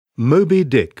Moby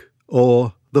Dick,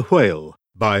 or The Whale,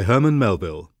 by Herman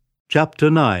Melville. Chapter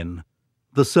 9.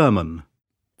 The Sermon.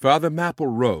 Father Mapple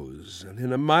rose, and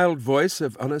in a mild voice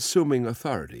of unassuming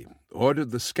authority,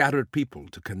 ordered the scattered people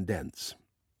to condense.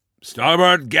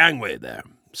 "Starboard gangway there.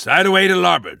 Side away to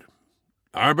larboard.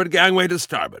 Larboard gangway to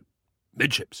starboard.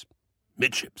 Midships.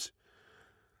 Midships."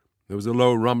 There was a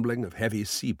low rumbling of heavy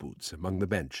sea boots among the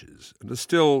benches, and a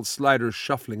still slighter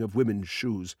shuffling of women's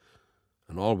shoes,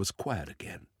 and all was quiet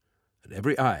again, and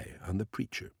every eye on the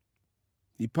preacher.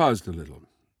 He paused a little,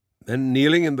 then,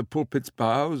 kneeling in the pulpit's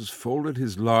bows, folded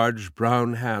his large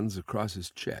brown hands across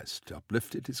his chest,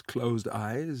 uplifted his closed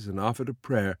eyes, and offered a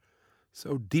prayer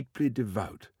so deeply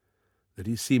devout that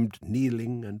he seemed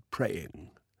kneeling and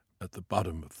praying at the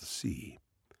bottom of the sea.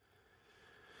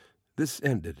 This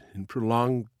ended in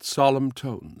prolonged, solemn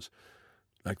tones,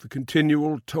 like the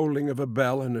continual tolling of a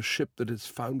bell in a ship that is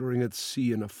foundering at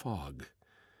sea in a fog.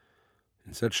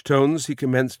 In such tones he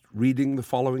commenced reading the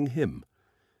following hymn,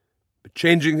 but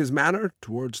changing his manner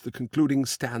towards the concluding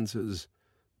stanzas,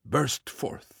 burst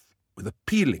forth with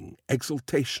appealing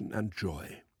exultation and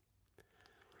joy.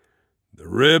 "The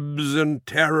ribs and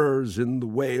terrors in the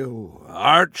whale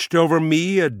arched over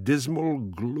me a dismal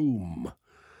gloom,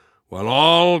 while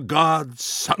all God's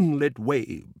sunlit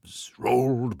waves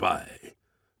rolled by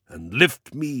and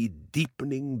lift me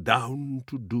deepening down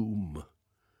to doom.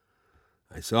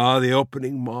 I saw the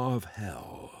opening maw of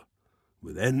hell,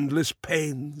 with endless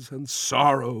pains and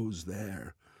sorrows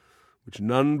there, which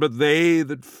none but they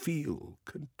that feel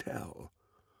can tell.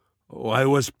 Oh, I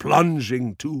was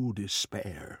plunging to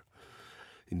despair.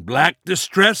 In black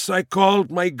distress I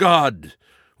called my God,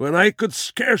 when I could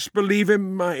scarce believe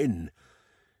him mine.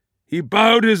 He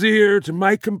bowed his ear to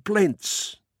my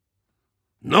complaints.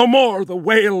 No more the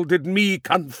whale did me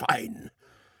confine.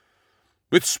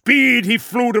 With speed he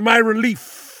flew to my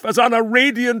relief, as on a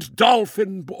radiant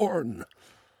dolphin borne.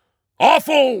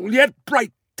 Awful, yet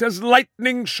bright as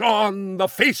lightning shone the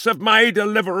face of my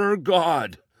deliverer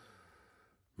God.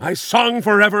 My song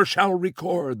forever shall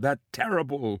record that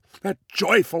terrible, that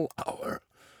joyful hour.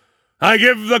 I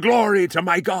give the glory to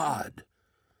my God.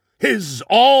 His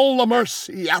all the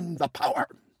mercy and the power."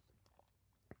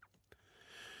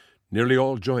 Nearly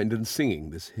all joined in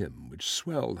singing this hymn, which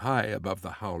swelled high above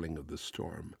the howling of the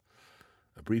storm.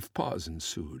 A brief pause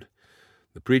ensued.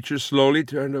 The preacher slowly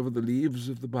turned over the leaves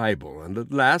of the Bible, and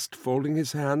at last, folding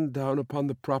his hand down upon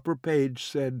the proper page,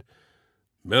 said,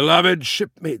 "Beloved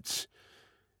shipmates,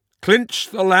 clinch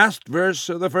the last verse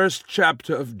of the first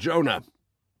chapter of Jonah.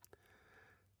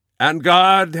 And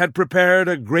God had prepared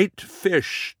a great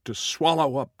fish to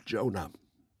swallow up Jonah."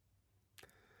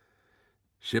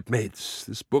 Shipmates,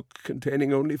 this book,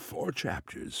 containing only 4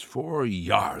 chapters, 4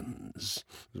 yarns,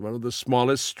 is one of the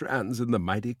smallest strands in the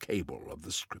mighty cable of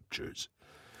the Scriptures.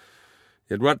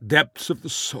 Yet what depths of the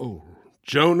soul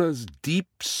Jonah's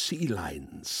deep sea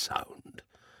lines sound!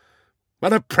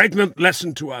 What a pregnant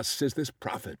lesson to us is this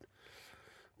prophet!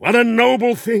 What a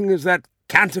noble thing is that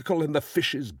canticle in the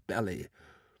fish's belly!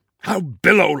 How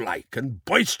billow-like and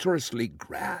boisterously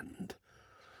grand!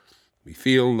 We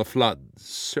feel the floods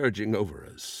surging over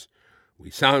us. We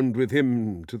sound with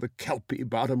him to the kelpy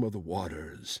bottom of the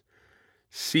waters.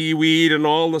 Seaweed and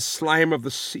all the slime of the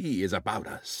sea is about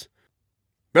us.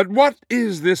 But what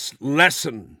is this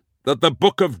lesson that the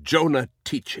book of Jonah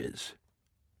teaches?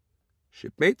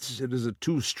 Shipmates, it is a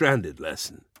 2-stranded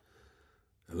lesson.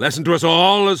 A lesson to us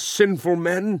all as sinful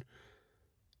men,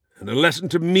 and a lesson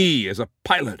to me as a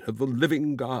pilot of the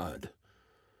living God.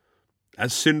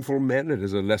 As sinful men, it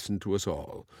is a lesson to us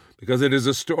all, because it is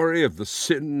a story of the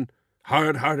sin,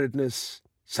 hard-heartedness,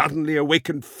 suddenly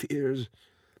awakened fears,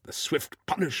 the swift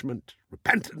punishment,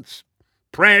 repentance,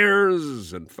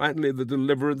 prayers, and finally the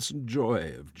deliverance and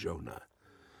joy of Jonah.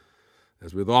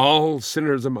 As with all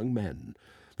sinners among men,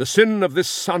 the sin of this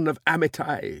son of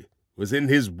Amittai was in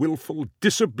his willful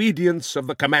disobedience of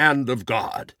the command of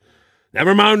God.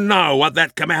 Never mind now what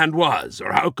that command was,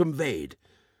 or how conveyed,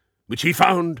 which he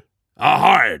found a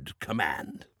hard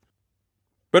command.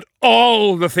 But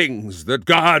all the things that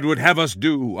God would have us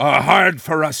do are hard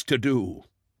for us to do.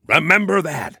 Remember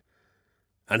that.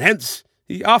 And hence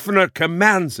he oftener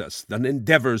commands us than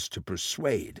endeavors to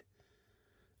persuade.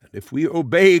 And if we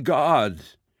obey God,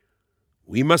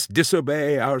 we must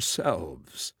disobey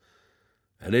ourselves.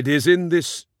 And it is in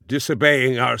this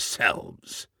disobeying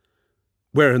ourselves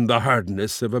wherein the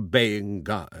hardness of obeying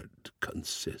God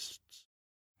consists.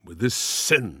 With this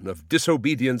sin of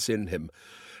disobedience in him,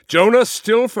 Jonah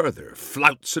still further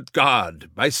flouts at God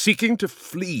by seeking to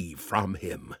flee from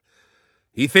him.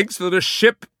 He thinks that a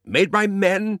ship made by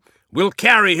men will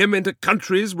carry him into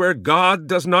countries where God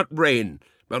does not reign,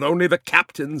 but only the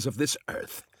captains of this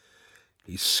earth.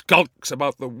 He skulks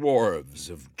about the wharves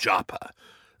of Joppa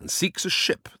and seeks a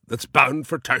ship that's bound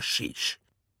for Tarshish.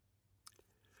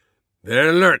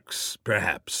 There lurks,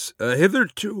 perhaps, a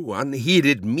hitherto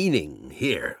unheeded meaning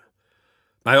here.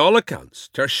 By all accounts,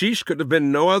 Tarshish could have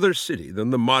been no other city than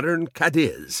the modern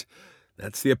Cadiz.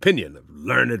 That's the opinion of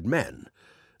learned men.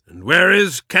 And where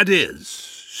is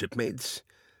Cadiz, shipmates?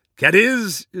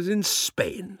 Cadiz is in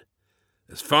Spain,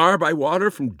 as far by water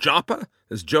from Joppa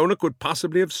as Jonah could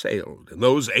possibly have sailed in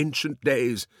those ancient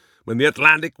days when the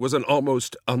Atlantic was an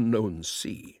almost unknown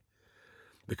sea.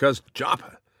 Because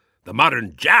Joppa, the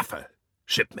modern Jaffa,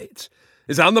 shipmates,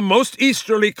 is on the most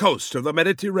easterly coast of the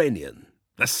Mediterranean,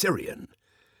 the Syrian,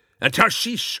 and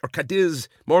Tarshish or Cadiz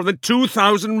more than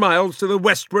 2,000 miles to the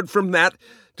westward from that,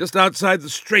 just outside the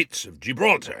Straits of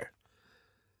Gibraltar.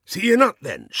 See ye not,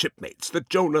 then, shipmates, that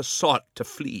Jonah sought to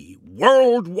flee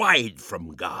worldwide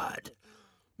from God?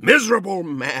 Miserable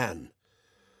man!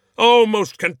 Oh,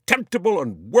 most contemptible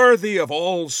and worthy of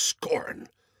all scorn,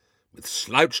 with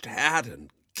slouched hat and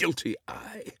guilty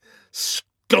eye,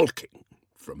 skulking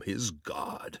from his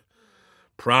God,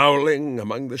 prowling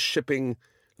among the shipping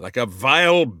like a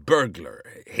vile burglar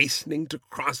hastening to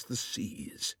cross the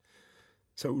seas,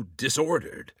 so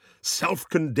disordered,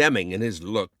 self-condemning in his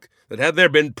look, that had there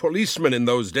been policemen in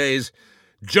those days,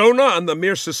 Jonah, on the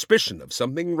mere suspicion of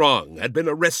something wrong, had been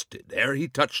arrested ere he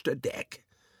touched a deck.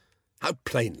 How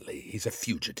plainly he's a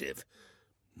fugitive.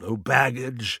 No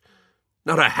baggage,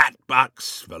 not a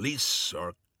hat-box, valise,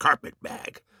 or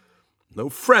carpet-bag. No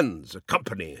friends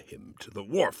accompany him to the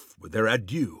wharf with their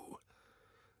adieu.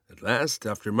 At last,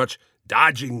 after much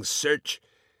dodging search,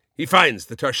 he finds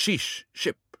the Tarshish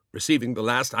ship receiving the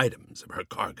last items of her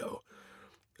cargo,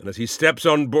 and as he steps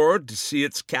on board to see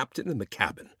its captain in the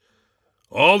cabin,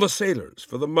 all the sailors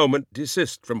for the moment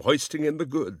desist from hoisting in the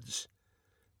goods,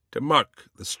 to mark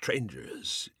the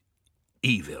stranger's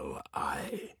evil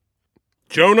eye.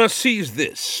 Jonah sees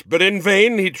this, but in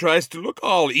vain he tries to look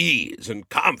all ease and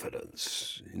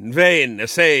confidence. In vain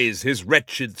essays his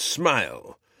wretched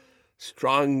smile.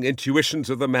 Strong intuitions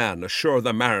of the man assure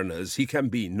the mariners he can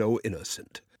be no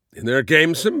innocent. In their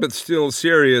gamesome but still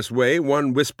serious way,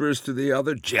 one whispers to the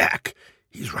other, "Jack,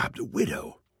 he's robbed a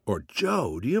widow." Or,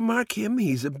 "Joe, do you mark him?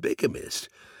 He's a bigamist."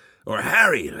 Or,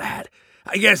 "Harry, lad,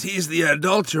 I guess he's the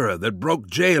adulterer that broke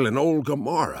jail in old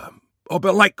Gomorrah. Or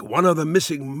belike one of the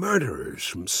missing murderers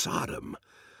from Sodom."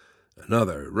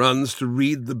 Another runs to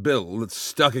read the bill that's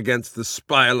stuck against the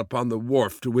spile upon the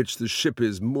wharf to which the ship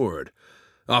is moored,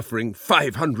 offering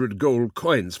 500 gold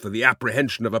coins for the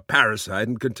apprehension of a parricide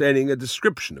and containing a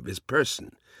description of his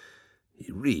person.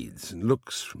 He reads and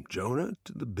looks from Jonah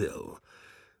to the bill,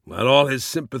 while all his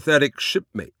sympathetic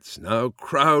shipmates now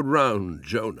crowd round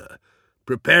Jonah,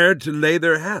 prepared to lay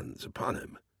their hands upon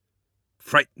him.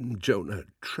 Frightened Jonah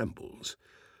trembles,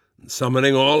 and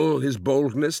summoning all his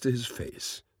boldness to his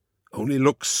face, only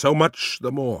looks so much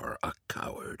the more a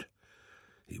coward.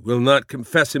 He will not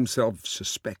confess himself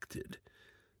suspected,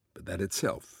 but that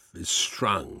itself is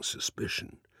strong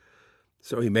suspicion.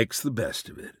 So he makes the best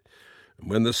of it, and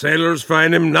when the sailors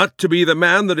find him not to be the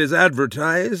man that is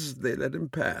advertised, they let him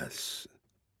pass,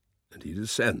 and he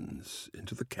descends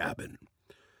into the cabin.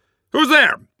 "Who's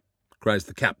there?" cries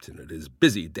the captain at his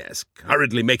busy desk,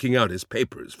 hurriedly making out his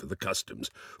papers for the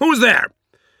customs. "Who's there?"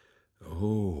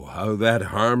 Oh, how that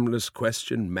harmless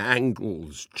question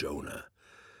mangles Jonah.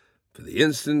 For the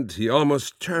instant he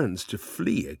almost turns to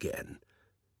flee again,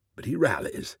 but he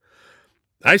rallies.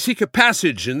 "I seek a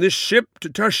passage in this ship to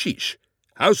Tarshish.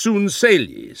 How soon sail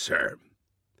ye, sir?"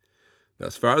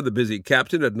 Thus far the busy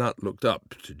captain had not looked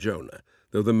up to Jonah,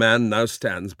 though the man now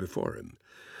stands before him.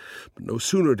 But no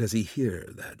sooner does he hear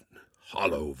that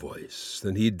hollow voice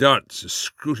than he darts a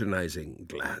scrutinizing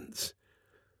glance.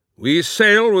 "We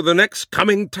sail with the next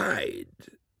coming tide,"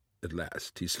 at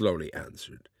last he slowly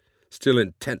answered, still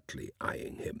intently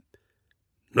eyeing him.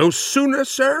 "No sooner,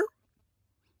 sir?"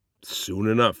 "Soon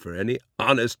enough for any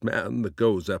honest man that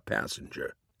goes a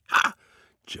passenger." "Ha,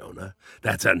 Jonah,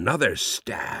 that's another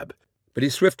stab." But he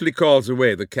swiftly calls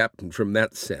away the captain from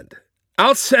that scent.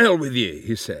 "I'll sail with ye,"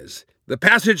 he says. "The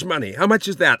passage money, how much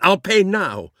is that? I'll pay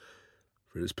now."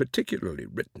 For it is particularly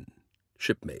written,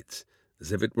 shipmates,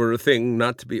 as if it were a thing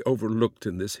not to be overlooked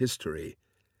in this history,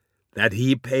 that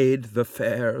he paid the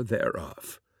fare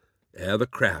thereof, ere the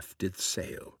craft did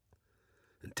sail.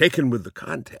 And taken with the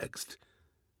context,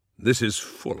 this is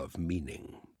full of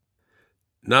meaning.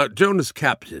 Now Jonah's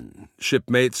captain,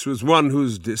 shipmates, was one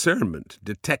whose discernment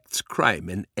detects crime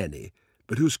in any,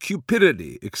 but whose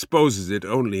cupidity exposes it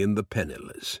only in the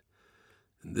penniless.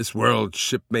 In this world,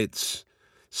 shipmates,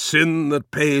 Sin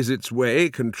that pays its way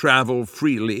can travel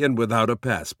freely and without a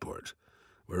passport,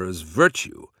 whereas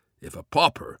virtue, if a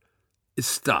pauper, is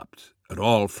stopped at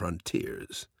all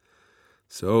frontiers.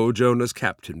 So Jonah's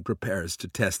captain prepares to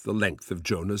test the length of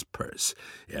Jonah's purse,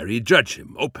 ere he judge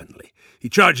him openly. He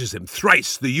charges him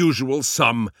thrice the usual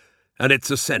sum, and it's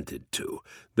assented to.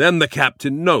 Then the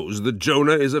captain knows that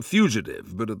Jonah is a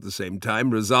fugitive, but at the same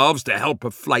time resolves to help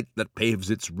a flight that paves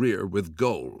its rear with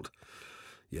gold.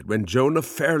 Yet when Jonah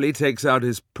fairly takes out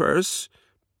his purse,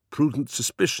 prudent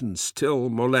suspicions still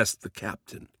molest the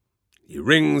captain. He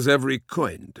rings every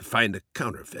coin to find a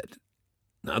counterfeit.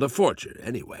 Not a forger,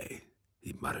 anyway,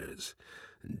 he mutters,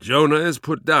 and Jonah is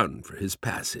put down for his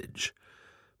passage.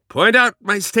 "Point out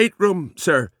my stateroom,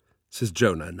 sir," says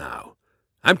Jonah now.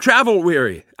 "I'm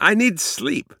travel-weary. I need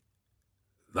sleep."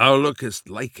 "Thou lookest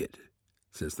like it,"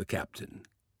 says the captain.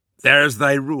 "There's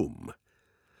thy room."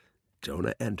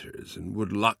 Jonah enters and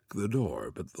would lock the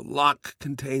door, but the lock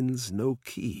contains no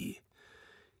key.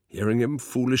 Hearing him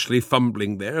foolishly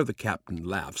fumbling there, the captain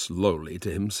laughs lowly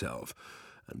to himself,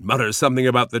 and mutters something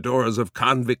about the doors of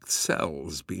convict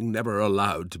cells being never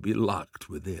allowed to be locked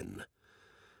within.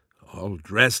 All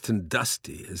dressed and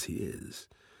dusty as he is,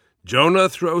 Jonah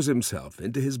throws himself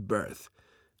into his berth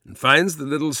and finds the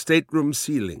little stateroom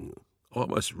ceiling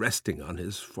almost resting on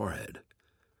his forehead.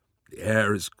 The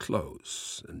air is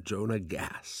close, and Jonah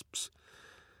gasps.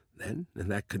 Then, in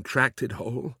that contracted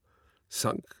hole,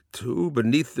 sunk too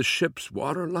beneath the ship's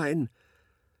waterline,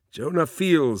 Jonah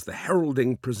feels the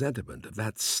heralding presentiment of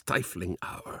that stifling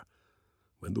hour,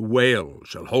 when the whale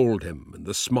shall hold him in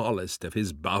the smallest of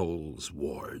his bowels'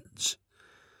 wards.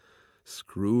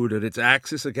 Screwed at its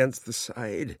axis against the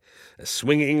side, a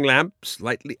swinging lamp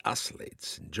slightly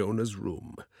oscillates in Jonah's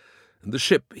room, and the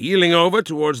ship heeling over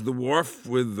towards the wharf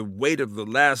with the weight of the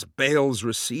last bales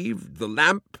received, the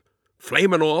lamp,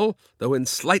 flame and all, though in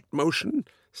slight motion,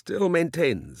 still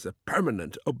maintains a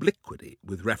permanent obliquity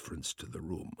with reference to the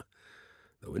room,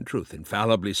 though in truth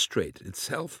infallibly straight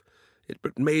itself, it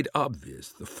but made obvious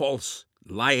the false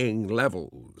lying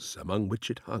levels among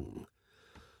which it hung.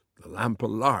 The lamp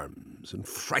alarms and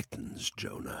frightens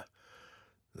Jonah.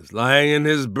 As lying in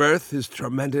his berth, his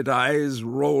tormented eyes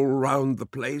roll round the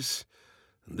place,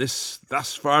 and this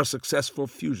thus far successful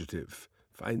fugitive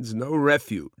finds no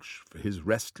refuge for his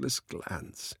restless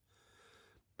glance.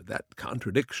 But that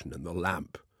contradiction in the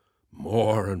lamp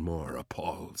more and more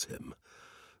appalls him.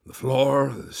 The floor,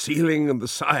 the ceiling, and the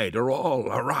side are all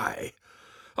awry.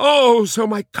 "Oh, so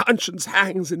my conscience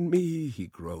hangs in me," he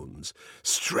groans.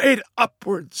 "Straight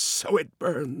upwards, so it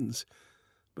burns.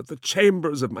 But the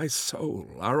chambers of my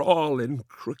soul are all in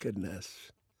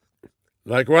crookedness."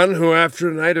 Like one who after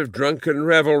a night of drunken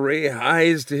revelry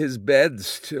hies to his bed,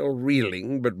 still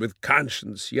reeling, but with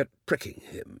conscience yet pricking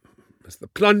him, as the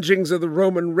plungings of the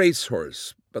Roman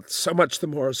racehorse, but so much the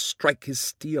more strike his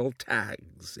steel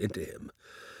tags into him,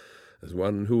 as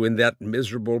one who in that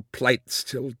miserable plight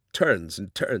still turns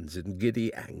and turns in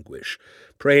giddy anguish,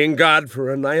 praying God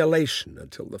for annihilation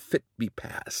until the fit be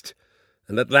past,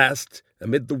 and at last,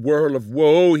 amid the whirl of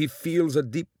woe, he feels a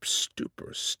deep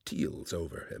stupor steals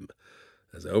over him,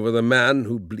 as over the man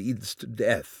who bleeds to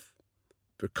death.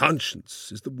 For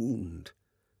conscience is the wound,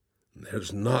 and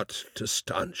there's naught to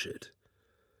staunch it.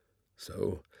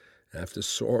 So, after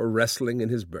sore wrestling in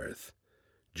his berth,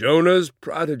 Jonah's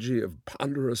prodigy of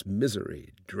ponderous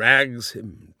misery drags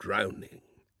him drowning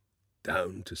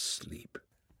down to sleep.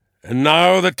 And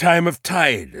now the time of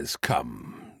tide has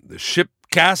come. The ship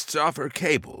casts off her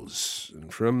cables,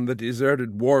 and from the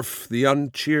deserted wharf the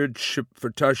uncheered ship for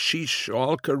Tarshish,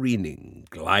 all careening,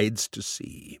 glides to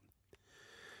sea.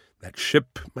 That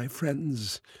ship, my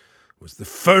friends, was the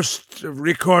first of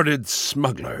recorded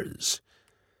smugglers.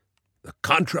 The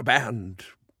contraband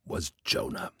was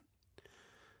Jonah.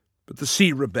 But the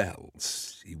sea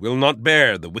rebels. He will not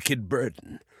bear the wicked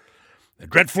burden. A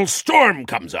dreadful storm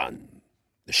comes on.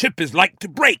 The ship is like to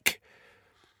break.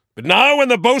 But now when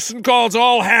the boatswain calls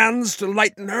all hands to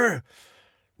lighten her,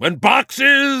 when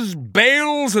boxes,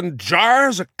 bales, and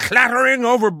jars are clattering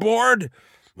overboard,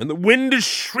 when the wind is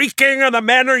shrieking and the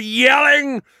men are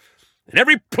yelling, and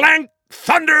every plank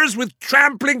thunders with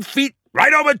trampling feet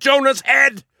right over Jonah's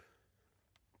head,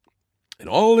 in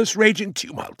all this raging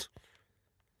tumult,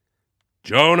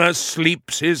 Jonah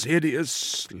sleeps his hideous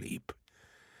sleep.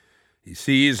 He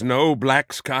sees no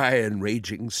black sky and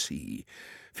raging sea,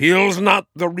 feels not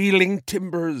the reeling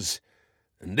timbers,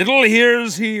 and little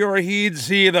hears he or heeds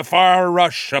he the far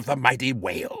rush of the mighty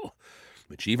whale,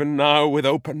 which even now with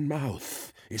open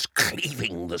mouth is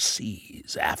cleaving the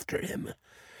seas after him.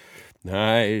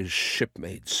 Aye,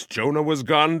 shipmates, Jonah was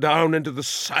gone down into the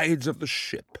sides of the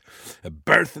ship, a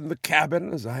berth in the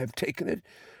cabin, as I have taken it,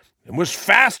 and was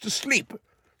fast asleep.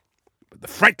 But the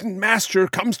frightened master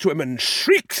comes to him and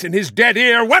shrieks in his dead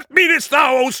ear, "What meanest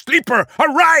thou, O sleeper?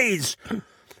 Arise!"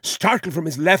 Startled from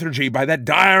his lethargy by that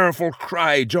direful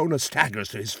cry, Jonah staggers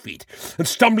to his feet, and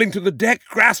stumbling to the deck,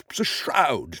 grasps a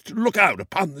shroud to look out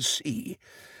upon the sea.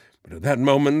 But at that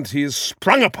moment he is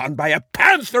sprung upon by a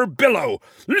panther billow,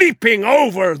 leaping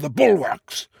over the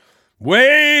bulwarks.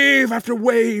 Wave after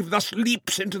wave thus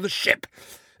leaps into the ship,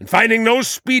 and finding no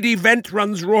speedy vent,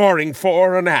 runs roaring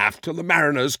fore and aft, till the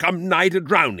mariners come nigh to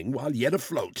drowning while yet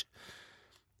afloat.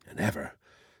 And ever,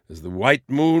 as the white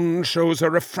moon shows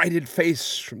her affrighted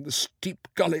face from the steep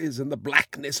gullies and the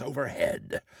blackness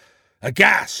overhead,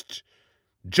 aghast,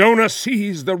 Jonah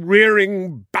sees the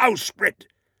rearing bowsprit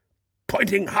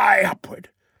pointing high upward,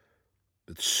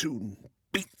 but soon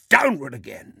beat downward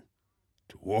again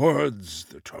towards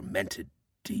the tormented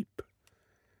deep.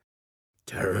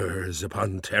 Terrors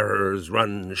upon terrors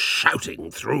run shouting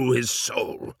through his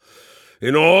soul.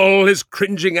 In all his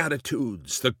cringing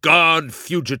attitudes, the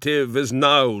god-fugitive is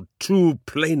now too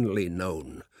plainly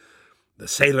known. The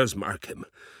sailors mark him.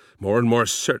 More and more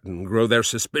certain grow their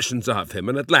suspicions of him,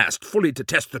 and at last, fully to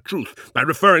test the truth, by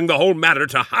referring the whole matter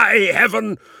to high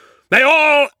heaven, they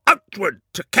all outward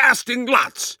to casting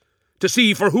lots, to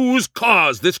see for whose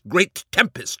cause this great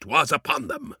tempest was upon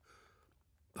them.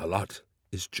 The lot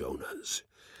is Jonah's.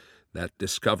 That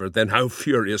discovered, then how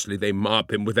furiously they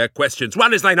mob him with their questions.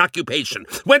 "What is thine occupation?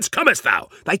 Whence comest thou?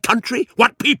 Thy country?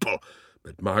 What people?"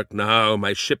 But mark now,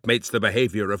 my shipmates, the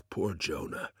behaviour of poor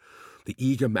Jonah. The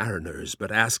eager mariners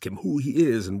but ask him who he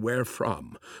is and where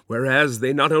from, whereas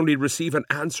they not only receive an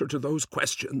answer to those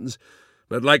questions,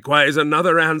 but likewise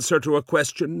another answer to a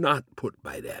question not put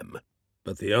by them.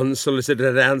 But the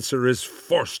unsolicited answer is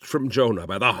forced from Jonah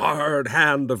by the hard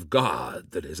hand of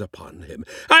God that is upon him.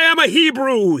 "I am a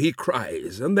Hebrew," he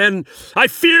cries, and then, "I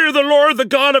fear the Lord, the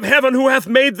God of heaven, who hath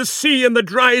made the sea and the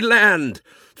dry land."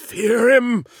 Fear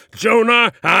him,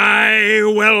 Jonah? Aye,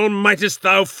 well mightest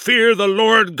thou fear the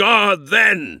Lord God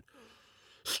then.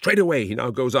 Straightway he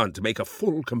now goes on to make a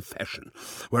full confession,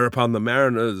 whereupon the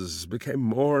mariners became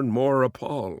more and more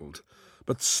appalled,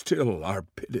 but still are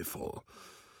pitiful.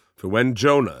 For when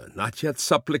Jonah, not yet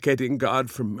supplicating God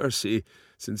for mercy,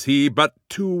 since he but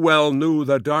too well knew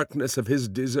the darkness of his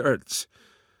deserts,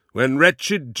 when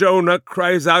wretched Jonah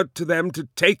cries out to them to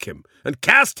take him and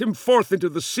cast him forth into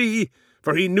the sea,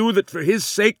 for he knew that for his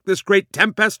sake this great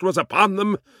tempest was upon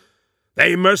them,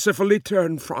 they mercifully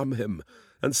turn from him,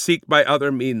 and seek by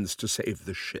other means to save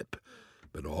the ship.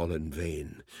 But all in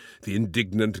vain. The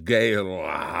indignant gale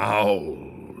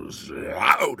howls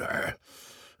louder.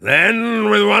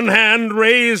 Then, with one hand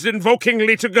raised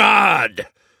invokingly to God,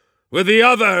 with the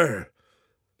other,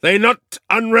 they not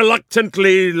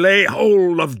unreluctantly lay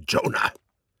hold of Jonah.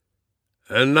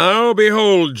 And now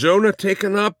behold Jonah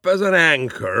taken up as an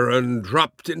anchor and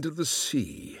dropped into the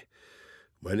sea,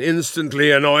 when instantly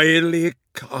an oily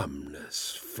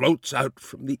calmness floats out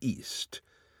from the east,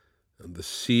 and the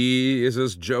sea is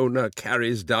as Jonah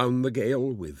carries down the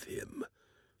gale with him,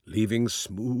 leaving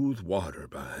smooth water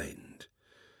behind.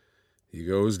 He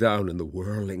goes down in the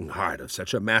whirling heart of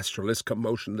such a masterless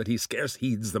commotion that he scarce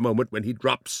heeds the moment when he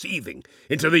drops seething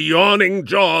into the yawning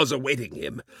jaws awaiting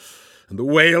him, and the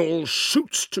whale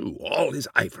shoots to all his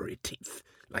ivory teeth,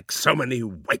 like so many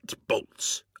white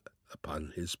bolts,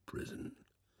 upon his prison.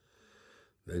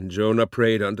 Then Jonah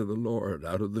prayed unto the Lord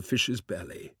out of the fish's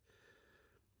belly.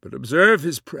 But observe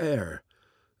his prayer,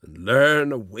 and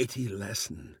learn a weighty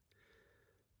lesson.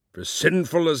 For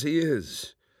sinful as he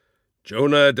is,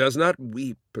 Jonah does not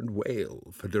weep and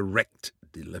wail for direct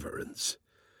deliverance.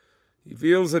 He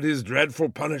feels that his dreadful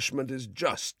punishment is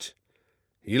just.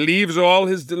 He leaves all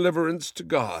his deliverance to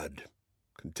God,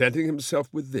 contenting himself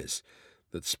with this,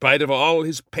 that spite of all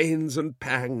his pains and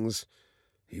pangs,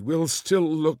 he will still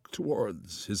look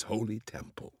towards his holy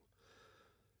temple.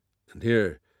 And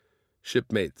here,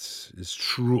 shipmates, is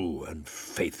true and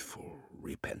faithful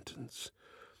repentance,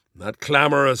 not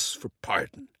clamorous for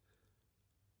pardon,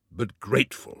 but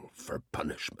grateful for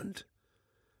punishment.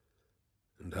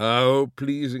 And how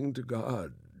pleasing to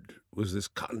God was this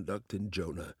conduct in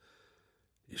Jonah,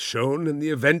 is shown in the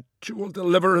eventual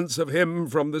deliverance of him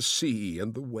from the sea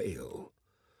and the whale.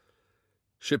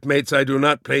 Shipmates, I do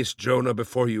not place Jonah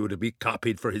before you to be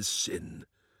copied for his sin,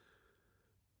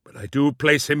 but I do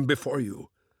place him before you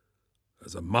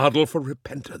as a model for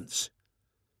repentance.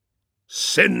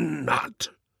 Sin not,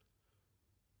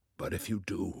 but if you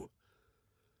do,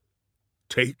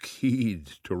 take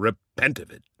heed to repent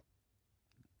of it,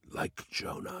 like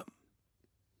Jonah.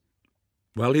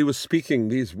 While he was speaking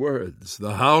these words,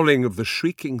 the howling of the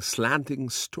shrieking, slanting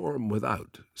storm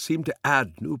without seemed to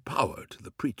add new power to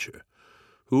the preacher,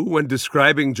 who, when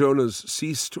describing Jonah's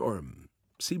sea storm,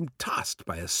 seemed tossed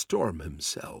by a storm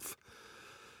himself.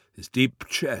 His deep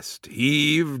chest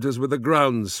heaved as with a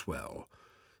groundswell.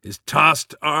 His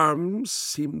tossed arms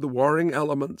seemed the warring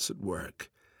elements at work,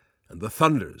 and the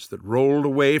thunders that rolled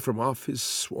away from off his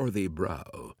swarthy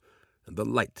brow, and the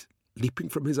light leaping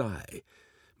from his eye,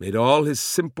 made all his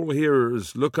simple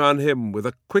hearers look on him with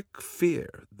a quick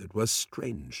fear that was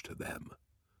strange to them.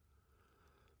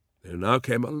 There now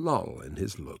came a lull in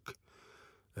his look,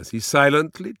 as he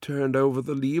silently turned over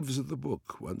the leaves of the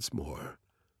book once more,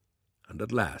 and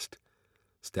at last,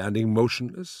 standing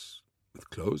motionless with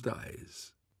closed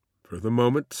eyes, for the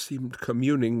moment seemed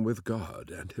communing with God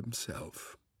and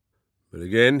himself. But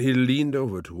again he leaned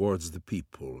over towards the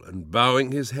people, and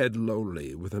bowing his head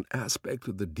lowly, with an aspect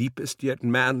of the deepest yet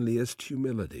manliest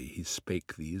humility, he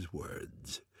spake these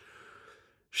words: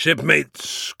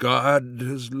 "Shipmates, God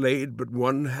has laid but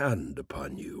one hand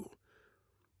upon you.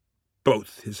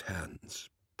 Both his hands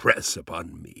press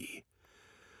upon me.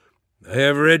 I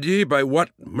have read ye by what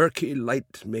murky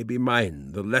light may be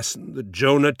mine the lesson that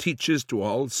Jonah teaches to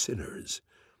all sinners,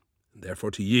 and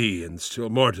therefore to ye, and still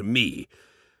more to me,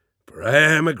 for I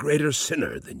am a greater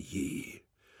sinner than ye.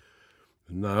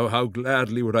 And now how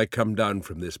gladly would I come down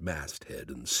from this masthead,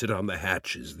 and sit on the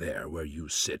hatches there where you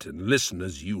sit, and listen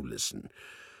as you listen,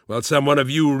 while some one of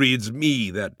you reads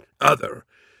me that other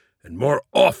and more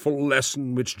awful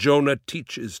lesson which Jonah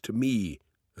teaches to me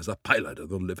as a pilot of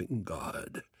the living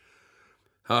God.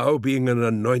 How, being an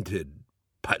anointed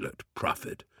pilot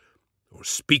prophet, or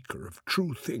speaker of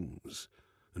true things,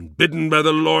 and bidden by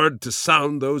the Lord to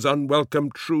sound those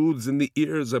unwelcome truths in the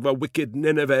ears of a wicked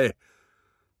Nineveh,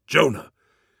 Jonah,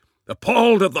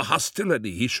 appalled at the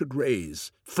hostility he should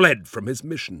raise, fled from his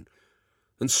mission,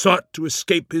 and sought to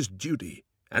escape his duty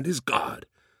and his God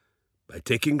by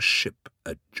taking ship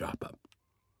at Joppa.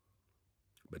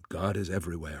 But God is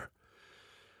everywhere.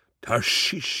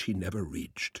 Tarshish he never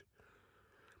reached.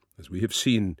 As we have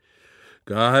seen,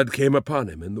 God came upon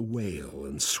him in the whale,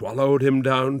 and swallowed him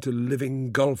down to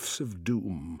living gulfs of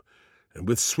doom, and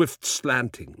with swift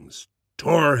slantings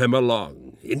tore him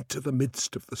along into the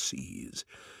midst of the seas,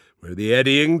 where the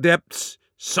eddying depths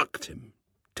sucked him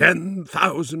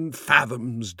 10,000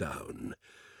 fathoms down,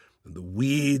 and the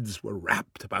weeds were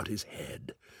wrapped about his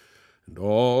head, and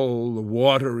all the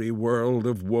watery world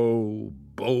of woe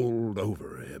bowled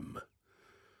over him.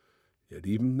 Yet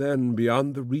even then,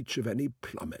 beyond the reach of any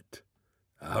plummet,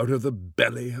 out of the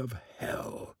belly of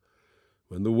hell,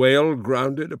 when the whale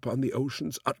grounded upon the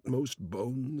ocean's utmost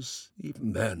bones,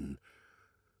 even then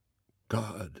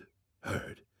God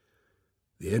heard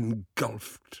the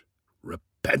engulfed,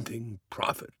 repenting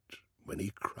prophet when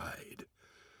he cried.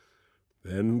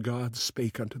 Then God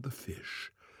spake unto the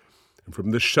fish, and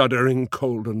from the shuddering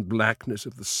cold and blackness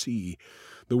of the sea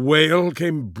the whale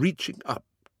came breaching up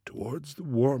towards the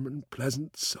warm and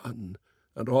pleasant sun,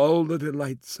 and all the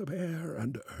delights of air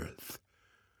and earth,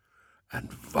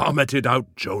 and vomited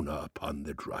out Jonah upon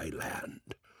the dry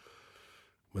land.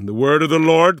 When the word of the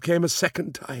Lord came a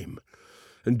second time,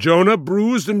 and Jonah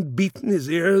bruised and beaten his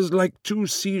ears like two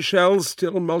seashells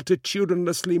still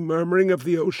multitudinously murmuring of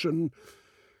the ocean,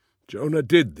 Jonah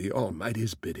did the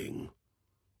Almighty's bidding.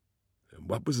 And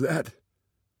what was that,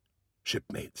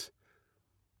 shipmates?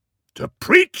 To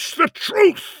preach the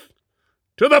truth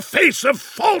to the face of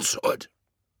falsehood.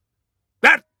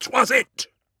 That was it.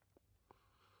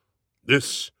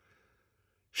 This,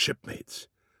 shipmates,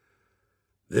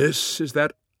 this is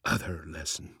that other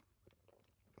lesson.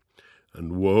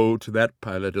 And woe to that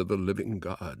pilot of the living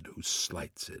God who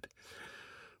slights it.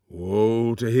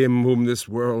 Woe to him whom this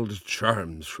world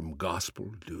charms from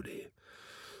gospel duty.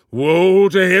 Woe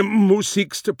to him who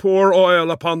seeks to pour oil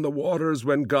upon the waters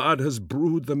when God has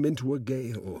brewed them into a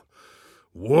gale.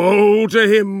 Woe to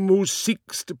him who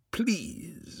seeks to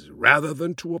please rather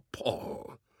than to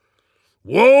appall.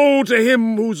 Woe to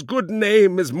him whose good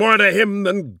name is more to him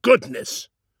than goodness.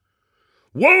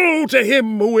 Woe to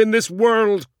him who in this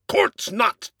world courts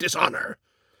not dishonor.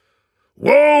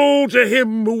 Woe to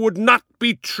him who would not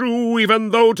be true even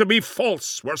though to be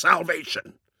false were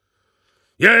salvation.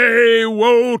 Yea,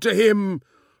 woe to him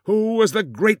who, as the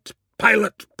great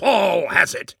pilot Paul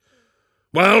has it,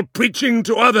 while preaching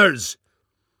to others,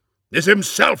 is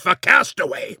himself a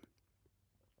castaway.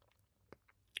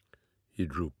 He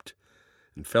drooped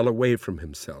and fell away from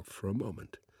himself for a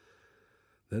moment.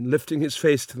 Then, lifting his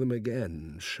face to them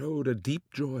again, showed a deep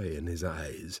joy in his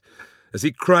eyes, as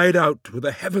he cried out with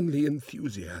a heavenly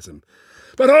enthusiasm,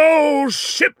 "But, oh,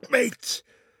 shipmates,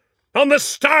 On the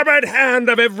starboard hand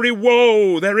of every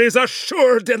woe there is a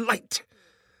sure delight,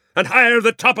 and higher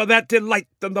the top of that delight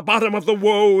than the bottom of the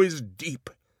woe is deep.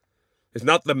 Is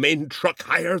not the main truck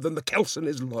higher than the kelson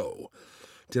is low?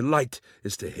 Delight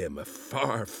is to him a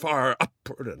far, far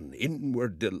upward and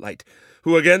inward delight,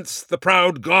 who against the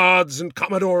proud gods and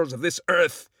commodores of this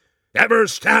earth ever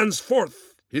stands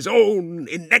forth his own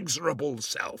inexorable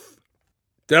self.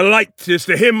 Delight is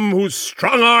to him whose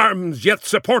strong arms yet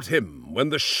support him when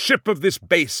the ship of this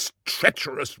base,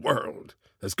 treacherous world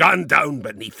has gone down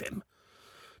beneath him.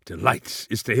 Delight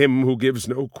is to him who gives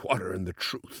no quarter in the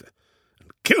truth,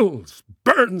 and kills,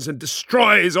 burns, and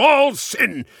destroys all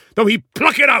sin, though he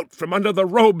pluck it out from under the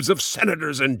robes of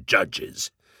senators and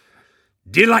judges.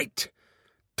 Delight,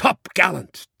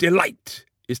 top-gallant delight,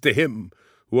 is to him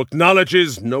who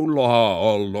acknowledges no law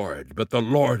all Lord, but the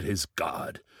Lord his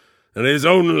God, and is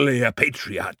only a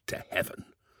patriot to heaven.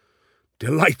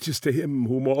 Delight is to him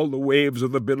whom all the waves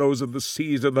of the billows of the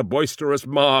seas of the boisterous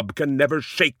mob can never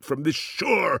shake from this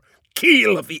sure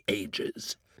keel of the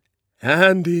ages.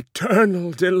 And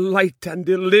eternal delight and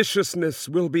deliciousness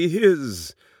will be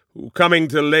his, who coming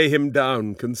to lay him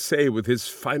down can say with his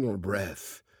final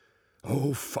breath,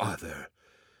 O Father,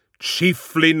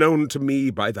 chiefly known to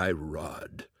me by thy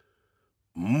rod,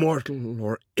 mortal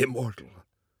or immortal,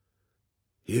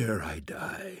 here I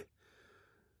die.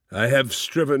 I have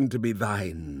striven to be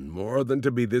thine more than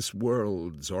to be this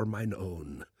world's or mine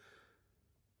own.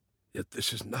 Yet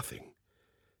this is nothing.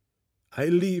 I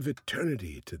leave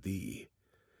eternity to thee.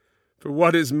 For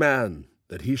what is man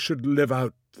that he should live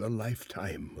out the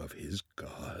lifetime of his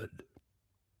God?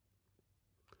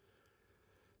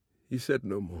 He said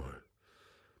no more,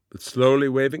 but slowly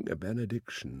waving a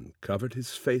benediction, covered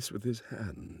his face with his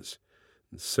hands,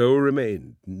 and so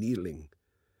remained kneeling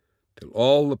till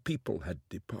all the people had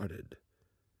departed,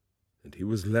 and he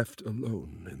was left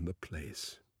alone in the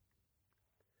place.